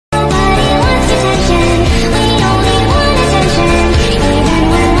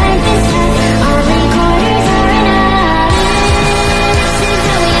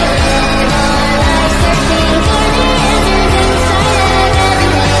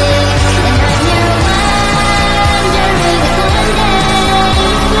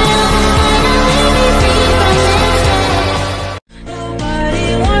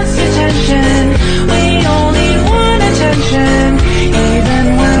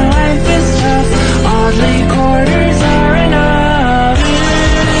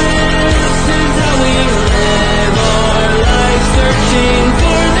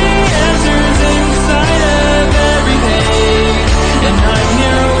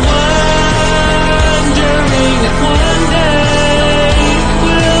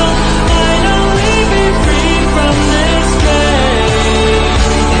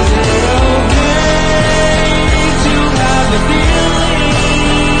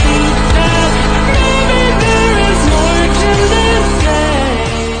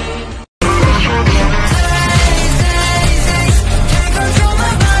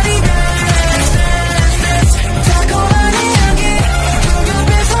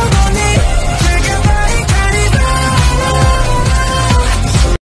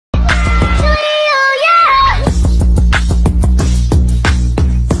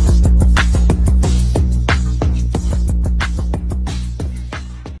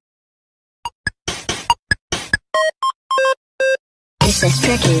This is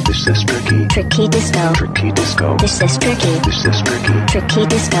tricky. This is tricky. Tricky disco. Tricky disco. This is tricky. This is tricky. Tricky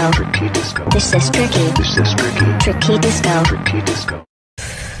disco. Tricky disco. This is tricky. This is tricky. Tricky disco. Tricky disco.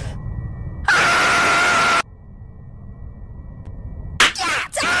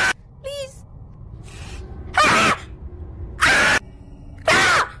 Please.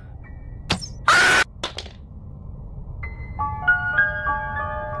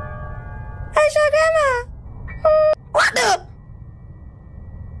 I saw Grandma. What the?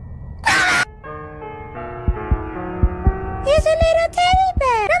 He's a little teddy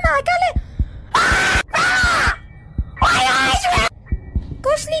bear. Grandma, I got it. Grandma! Why your eyes red?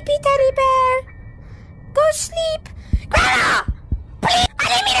 Go sleepy, teddy bear. Go sleep. Grandma! Please! I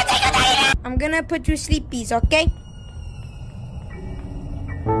didn't mean to take your teddy bear. I'm gonna put you sleepies, okay?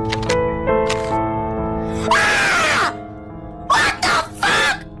 Ah! What the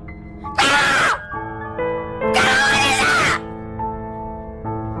fuck? Grandma! Grandma, what is that?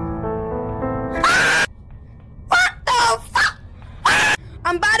 Ah! What the fuck? Ah!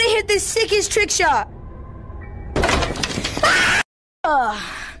 I'm about to hit the sickest trick shot. Ah!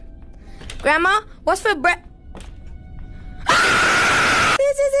 Grandma, what's for breakfast?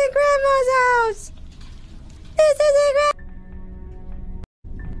 This isn't Grandma's house. This isn't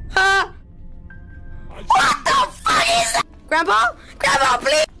What the fuck is that? Grandpa? Grandpa,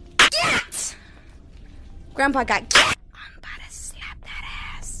 please! Get! Grandpa got get. I'm about to slap that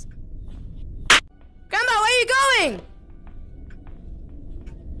ass. Grandma, where are you going?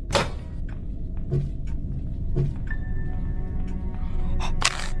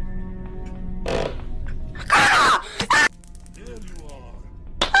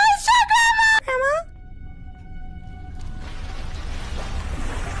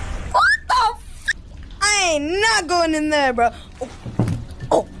 Not going in there, bro.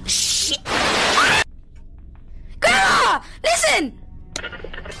 Oh shit. Grandma, listen.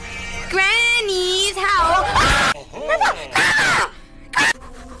 Granny's house. Grandma, Grandma.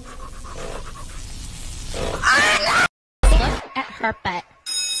 Look at her butt.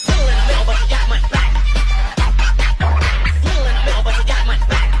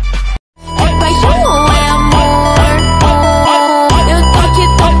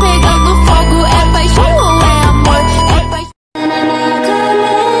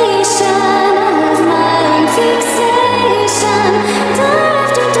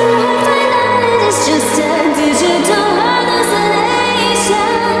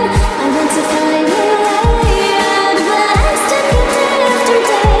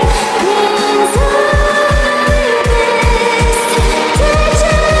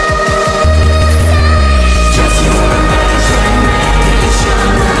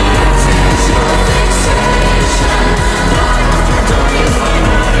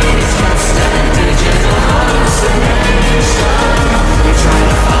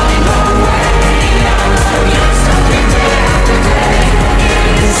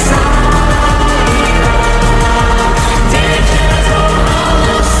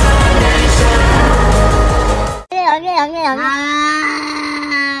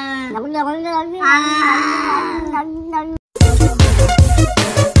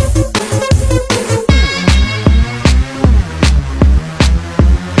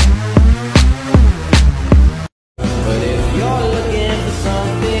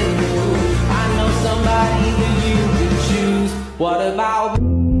 What about